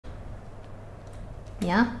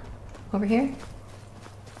Yeah? Over here?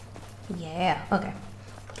 Yeah, okay.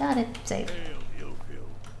 Got it. Save.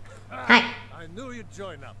 Hi. I knew you'd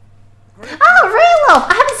join up. Oh, Rayloff!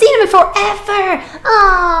 I haven't seen him in forever!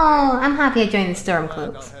 Oh, I'm happy I joined the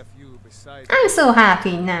Stormcloaks. I'm so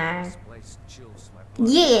happy now.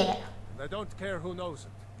 Yeah! And I don't care who knows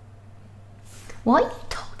it. What are you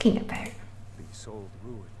talking about? These old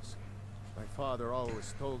ruins. My father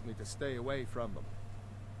always told me to stay away from them.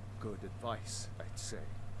 Good advice, I'd say.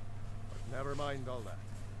 But never mind all that.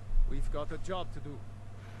 We've got a job to do,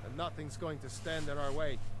 and nothing's going to stand in our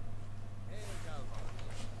way.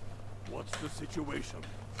 What's the situation?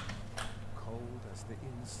 Cold as the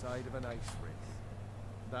inside of an ice rink.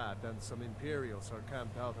 That and some Imperials are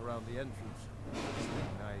camped out around the entrance.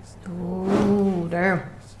 Nice. Ooh, damn.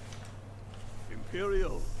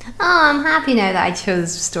 Imperial. Oh, I'm happy now that I chose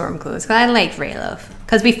Stormcloaks, because I liked Rayloff.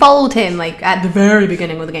 Because we followed him, like, at the very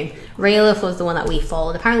beginning of the game. Rayloff was the one that we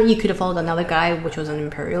followed. Apparently you could have followed another guy, which was an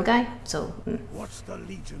Imperial guy, so... What's the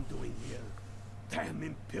Legion doing here? Damn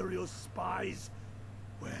Imperial spies!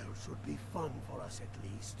 Well, should be fun for us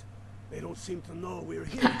at least. They don't seem to know we're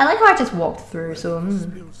here. I like how I just walked through, so...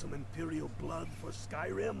 Spill some Imperial blood for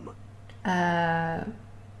Skyrim?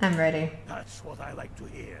 I'm ready. That's what I like to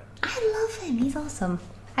hear. I love him, he's awesome.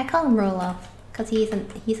 I call him Roloff, because he's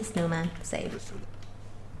a snowman. Save. Listen,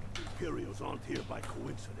 Imperials aren't here by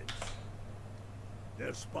coincidence.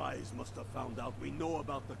 Their spies must have found out we know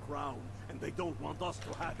about the crown, and they don't want us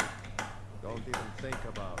to have it. Don't even think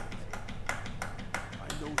about it. I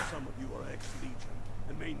know some of you are ex-Legion,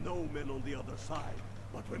 and may know men on the other side,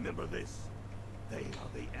 but remember this. They are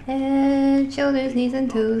the enemy. Head, shoulders, knees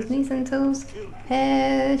and toes, knees and toes.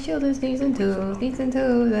 Head, shoulders, knees and toes, knees and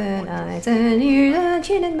toes. And eyes and ears and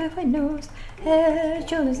chin and mouth and nose. Head,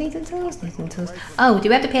 shoulders, knees and toes, knees and toes. Oh, do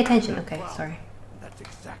we have to pay attention? Okay, sorry. That's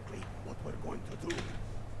exactly what we're going to do.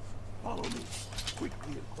 Follow me,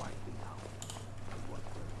 quickly and quietly now.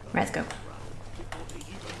 Let's go. Before they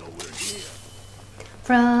even know we're here.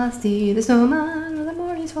 Frosty the snowman, the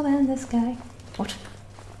morning's full in the sky. What?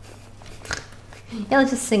 Yeah, let's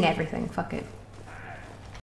just sing everything. Fuck it.